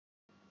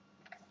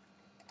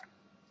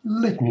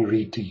Let me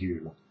read to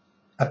you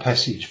a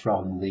passage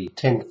from the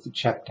 10th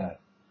chapter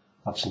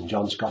of St.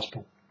 John's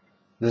Gospel,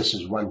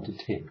 verses 1 to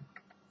 10.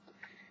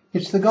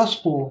 It's the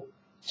Gospel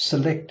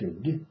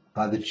selected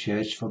by the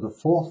Church for the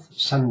 4th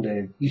Sunday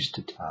of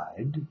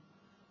Eastertide,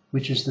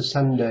 which is the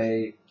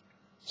Sunday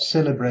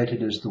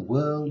celebrated as the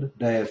World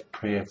Day of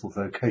Prayer for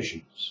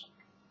Vocations.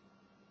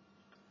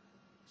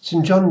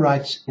 St. John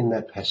writes in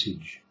that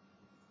passage,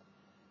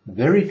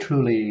 "Very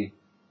truly,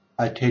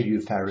 I tell you,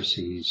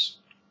 Pharisees,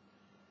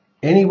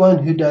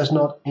 anyone who does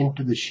not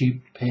enter the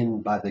sheep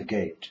pen by the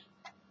gate,"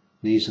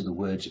 these are the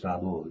words of our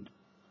Lord,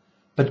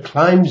 "but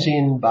climbs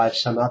in by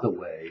some other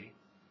way,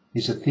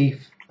 is a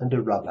thief and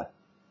a robber.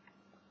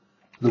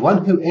 The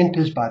one who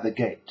enters by the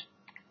gate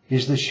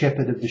is the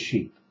shepherd of the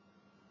sheep.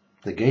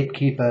 The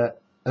gatekeeper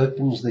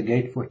opens the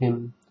gate for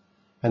him,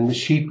 and the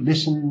sheep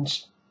listen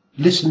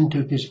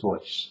to his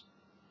voice.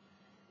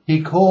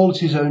 He calls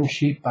his own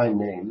sheep by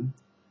name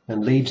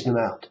and leads them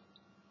out.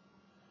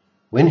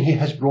 When he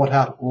has brought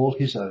out all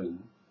his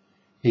own,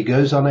 he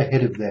goes on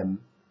ahead of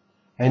them,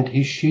 and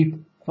his sheep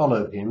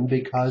follow him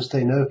because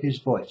they know his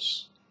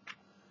voice.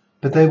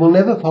 But they will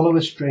never follow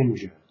a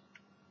stranger.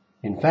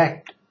 In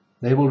fact,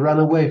 they will run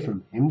away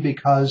from him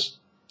because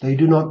they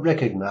do not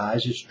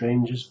recognize a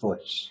stranger's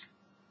voice."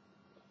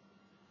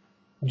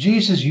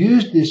 Jesus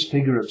used this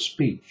figure of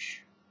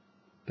speech,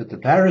 but the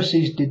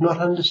Pharisees did not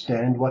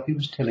understand what he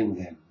was telling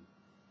them.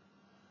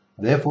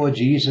 Therefore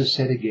Jesus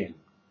said again,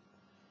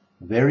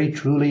 "Very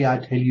truly I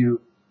tell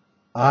you,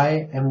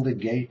 I am the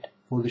gate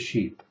for the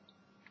sheep.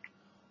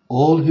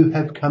 All who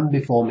have come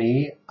before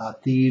me are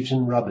thieves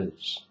and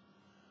robbers,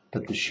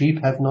 but the sheep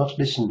have not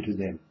listened to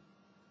them.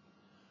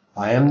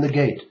 I am the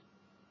gate.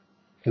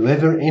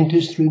 Whoever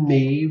enters through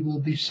me will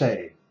be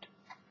saved.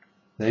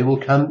 They will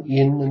come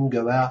in and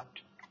go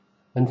out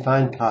and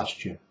find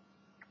pasture.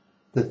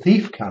 The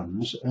thief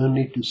comes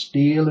only to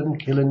steal and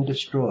kill and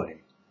destroy.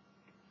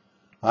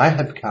 I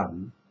have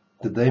come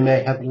that they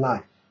may have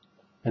life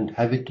and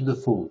have it to the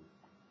full."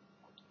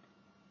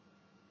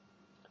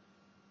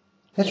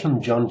 That's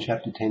from John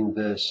chapter 10,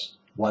 verse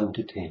 1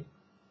 to 10.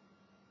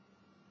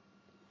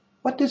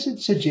 What does it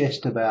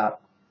suggest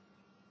about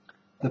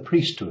the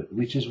priesthood,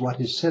 which is what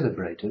is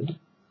celebrated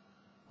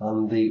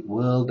on the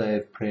World Day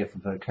of Prayer for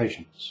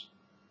Vocations?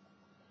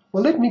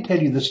 Well, let me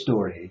tell you the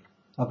story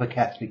of a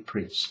Catholic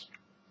priest.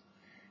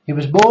 He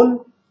was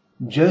born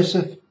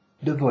Joseph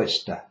de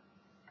Voista.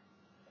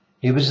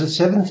 He was the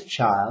 7th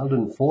child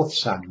and 4th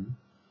son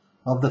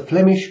of the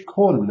Flemish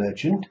corn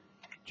merchant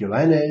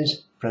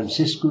Johannes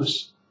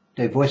Franciscus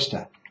de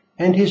Voista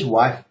and his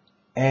wife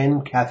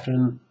Anne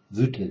Catherine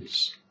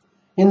Wouters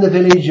in the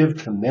village of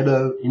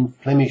Tremello in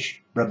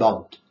Flemish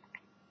Brabant.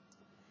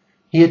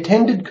 He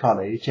attended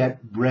college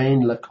at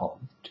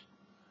Braine-le-Comte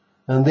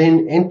and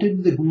then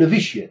entered the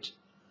novitiate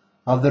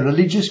of the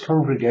religious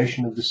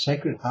congregation of the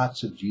Sacred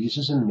Hearts of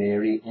Jesus and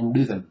Mary in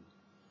Leuven,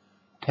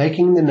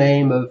 taking the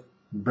name of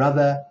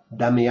Brother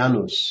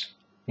Damianus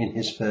in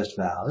his first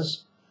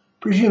vows,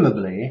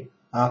 presumably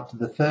after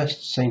the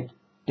first Saint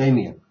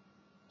Damien.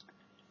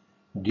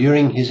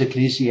 During his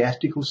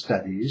ecclesiastical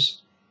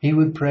studies, he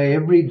would pray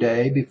every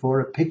day before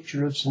a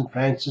picture of St.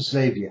 Francis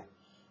Xavier,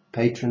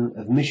 patron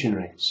of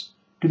missionaries,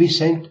 to be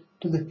sent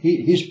to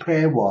his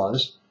prayer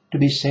was to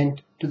be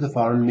sent to the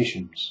foreign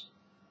missions.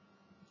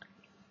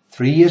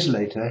 3 years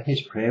later,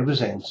 his prayer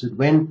was answered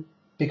when,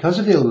 because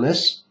of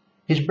illness,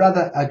 his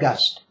brother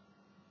Auguste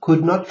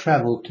could not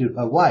travel to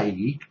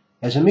Hawaii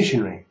as a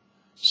missionary,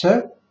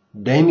 so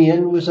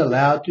Damien was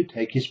allowed to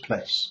take his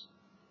place.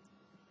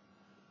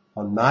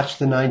 On March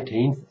the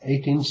 19th,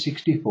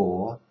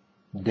 1864,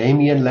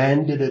 Damien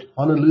landed at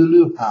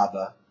Honolulu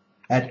Harbour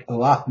at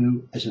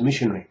Oahu as a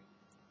missionary.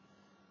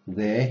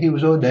 There he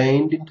was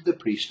ordained into the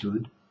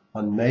priesthood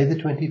on May the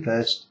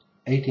 21st,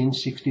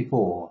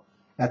 1864,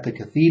 at the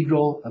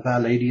Cathedral of Our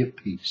Lady of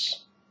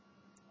Peace.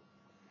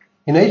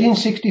 In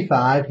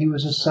 1865, he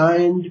was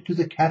assigned to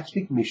the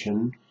Catholic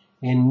mission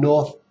in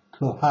North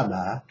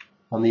Kohala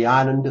on the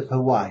island of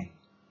Hawaii.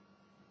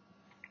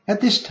 At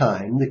this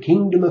time, the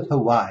Kingdom of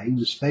Hawaii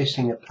was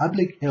facing a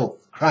public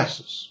health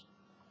crisis.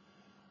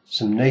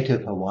 Some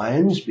native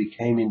Hawaiians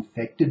became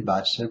infected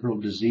by several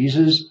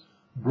diseases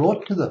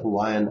brought to the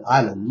Hawaiian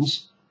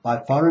Islands by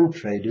foreign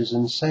traders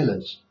and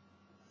sailors.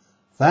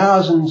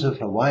 Thousands of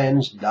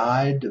Hawaiians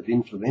died of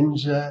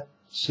influenza,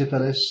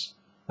 syphilis,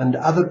 and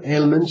other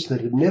ailments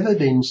that had never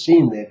been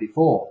seen there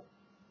before.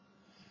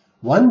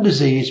 One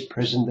disease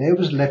present there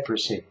was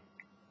leprosy,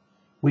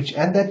 which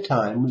at that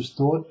time was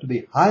thought to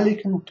be highly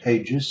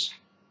contagious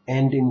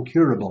and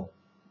incurable.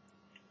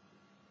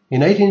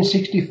 In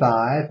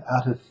 1865,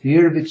 out of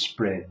fear of its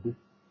spread,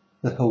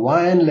 the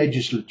Hawaiian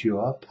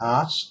legislature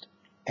passed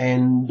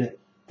and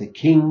the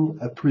king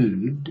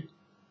approved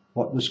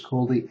what was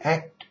called the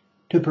Act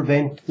to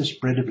Prevent the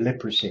Spread of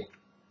Leprosy.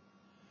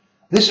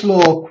 This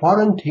law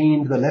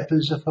quarantined the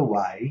lepers of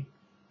Hawaii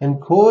and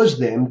caused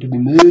them to be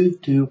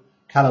moved to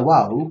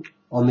Kalawao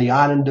on the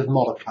island of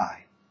Molokai.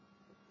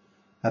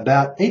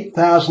 About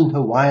 8,000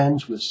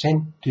 Hawaiians were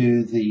sent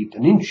to the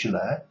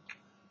peninsula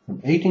from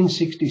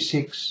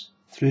 1866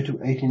 through to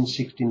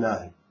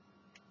 1869.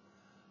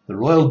 The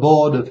Royal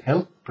Board of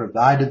Health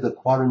provided the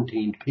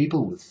quarantined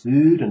people with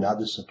food and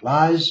other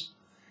supplies,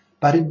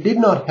 but it did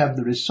not have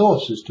the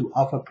resources to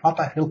offer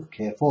proper health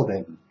care for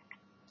them.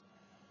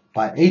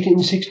 By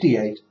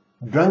 1868,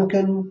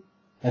 drunken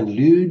and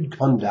lewd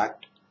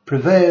conduct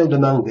prevailed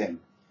among them,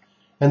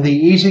 and the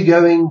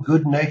easygoing,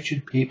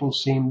 good-natured people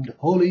seemed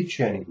wholly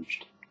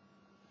changed.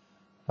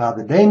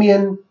 Father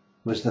Damien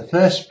was the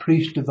first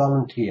priest to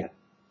volunteer,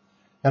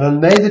 and on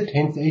May the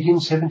 10th,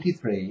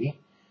 1873,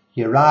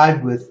 he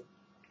arrived with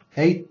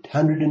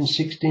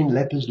 816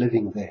 lepers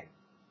living there.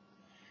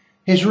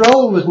 His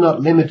role was not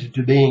limited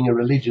to being a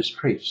religious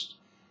priest.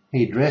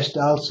 He dressed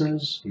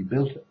ulcers, he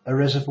built a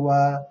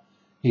reservoir,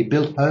 he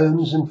built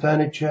homes and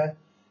furniture,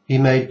 he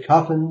made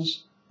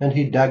coffins, and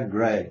he dug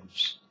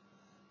graves.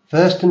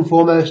 First and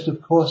foremost,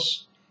 of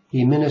course,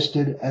 he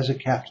ministered as a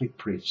Catholic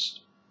priest.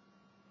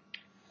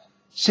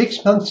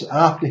 6 months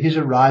after his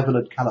arrival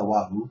at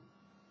Kalawao,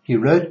 he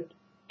wrote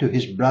to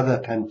his brother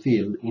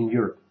Pamphile in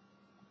Europe.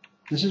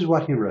 This is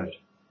what he wrote: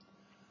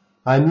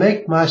 "I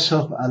make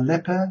myself a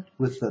leper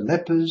with the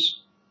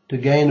lepers to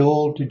gain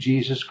all to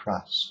Jesus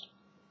Christ."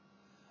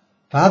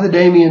 Father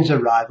Damien's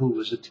arrival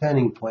was a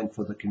turning point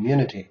for the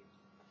community.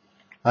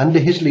 Under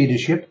his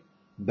leadership,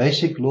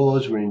 basic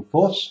laws were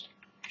enforced,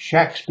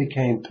 shacks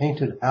became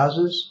painted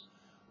houses,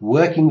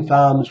 working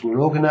farms were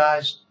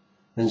organized,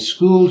 and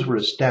schools were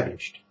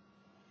established.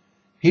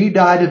 He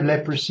died of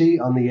leprosy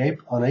on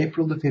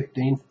April the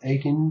 15th,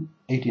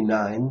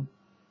 1889,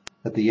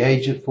 at the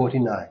age of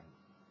 49.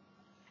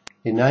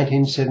 In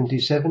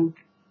 1977,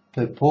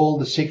 Pope Paul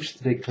VI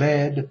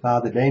declared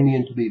Father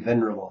Damien to be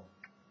venerable.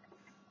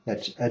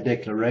 That's a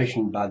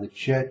declaration by the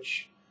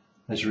Church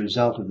as a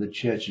result of the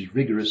Church's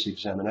rigorous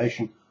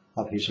examination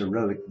of his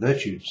heroic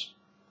virtues.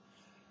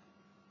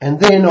 And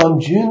then on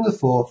June the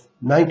 4th,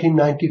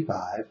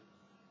 1995,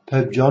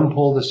 Pope John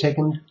Paul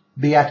II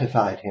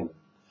beatified him.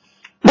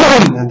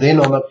 And then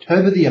on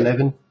October the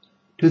 11th,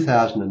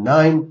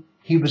 2009,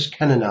 he was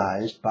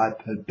canonized by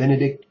Pope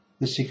Benedict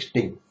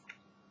XVI.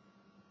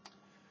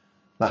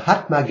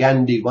 Mahatma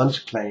Gandhi once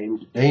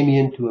claimed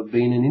Damien to have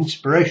been an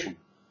inspiration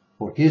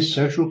for his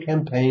social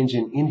campaigns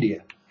in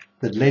India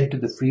that led to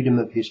the freedom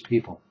of his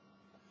people.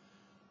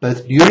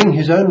 Both during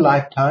his own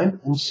lifetime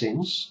and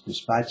since,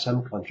 despite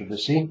some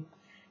controversy,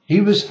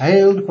 he was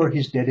hailed for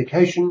his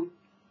dedication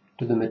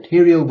to the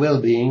material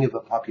well-being of a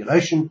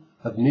population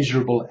of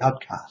miserable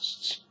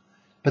outcasts.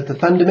 But the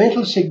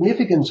fundamental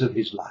significance of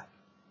his life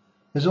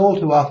has all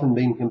too often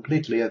been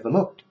completely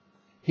overlooked.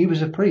 He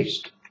was a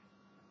priest.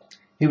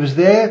 He was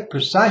there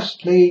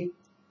precisely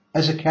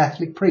as a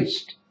Catholic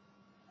priest,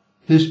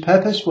 whose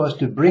purpose was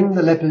to bring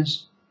the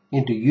lepers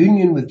into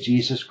union with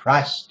Jesus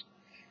Christ,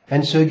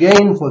 and so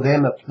gain for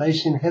them a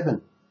place in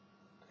heaven.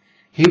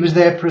 He was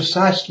there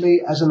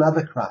precisely as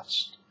another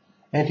Christ,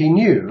 and he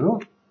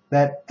knew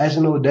that as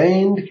an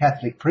ordained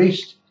Catholic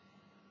priest,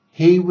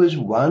 he was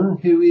one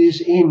who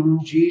is in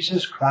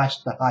Jesus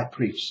Christ the High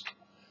Priest,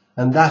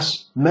 and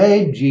thus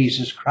made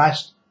Jesus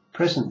Christ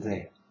present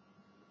there.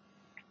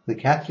 The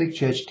Catholic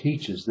Church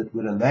teaches that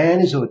when a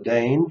man is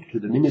ordained to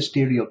the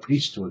ministerial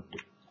priesthood,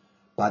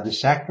 by the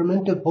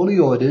sacrament of holy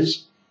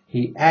orders,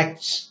 he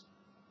acts,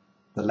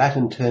 the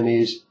Latin term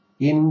is,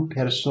 in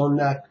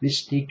persona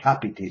Christi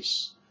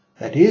Capitis,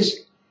 that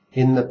is,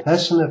 in the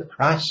person of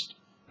Christ,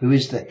 who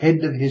is the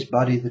head of his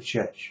body, the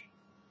Church.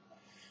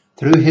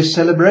 Through his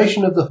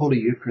celebration of the Holy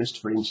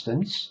Eucharist, for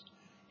instance,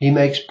 he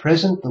makes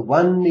present the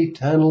one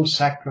eternal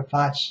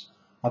sacrifice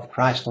of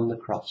Christ on the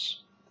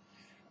cross.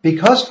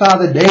 Because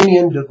Father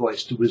Damien de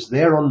Voister was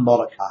there on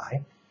Molokai,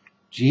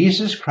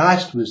 Jesus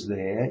Christ was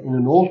there in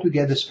an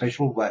altogether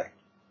special way.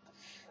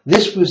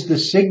 This was the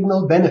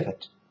signal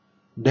benefit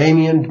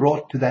Damien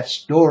brought to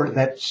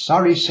that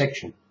sorry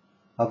section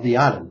of the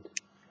island,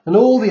 and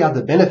all the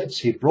other benefits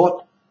he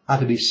brought are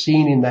to be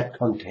seen in that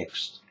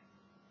context.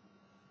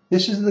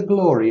 This is the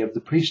glory of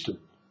the priesthood,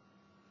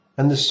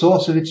 and the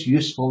source of its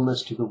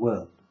usefulness to the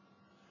world.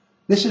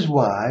 This is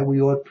why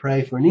we ought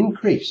pray for an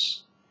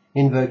increase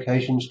in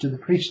vocations to the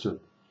priesthood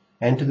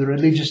and to the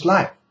religious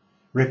life,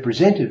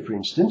 represented, for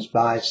instance,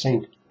 by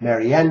St.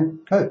 Marianne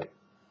Cope,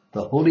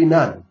 the holy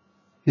nun,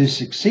 who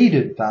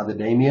succeeded Father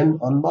Damien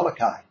on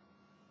Molokai.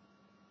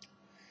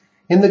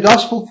 In the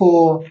Gospel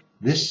for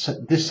this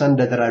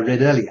Sunday that I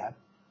read earlier,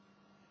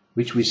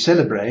 which we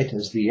celebrate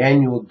as the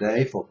annual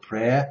day for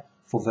prayer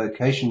for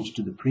vocations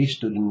to the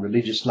priesthood and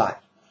religious life,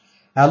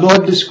 our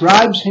Lord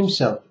describes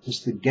himself as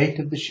the gate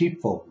of the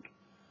sheepfold,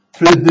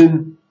 through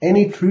whom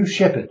any true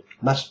shepherd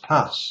must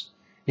pass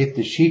if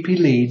the sheep he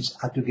leads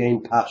are to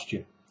gain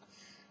pasture.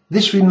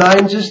 This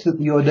reminds us that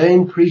the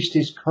ordained priest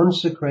is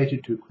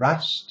consecrated to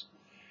Christ,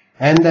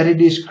 and that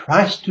it is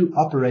Christ who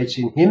operates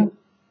in him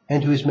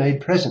and who is made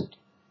present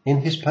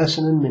in his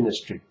person and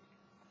ministry.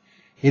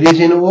 It is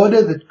in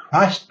order that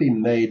Christ be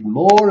made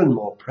more and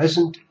more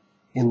present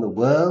in the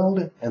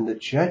world and the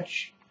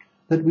Church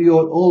that we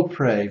ought all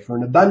pray for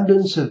an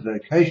abundance of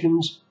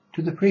vocations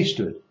to the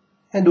priesthood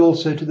and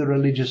also to the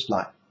religious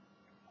life.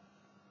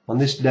 On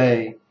this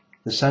day,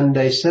 the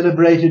Sunday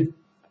celebrated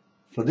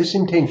for this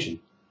intention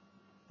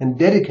and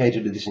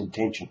dedicated to this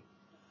intention,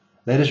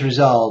 let us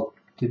resolve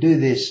to do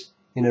this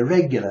in a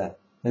regular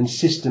and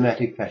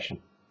systematic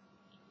fashion.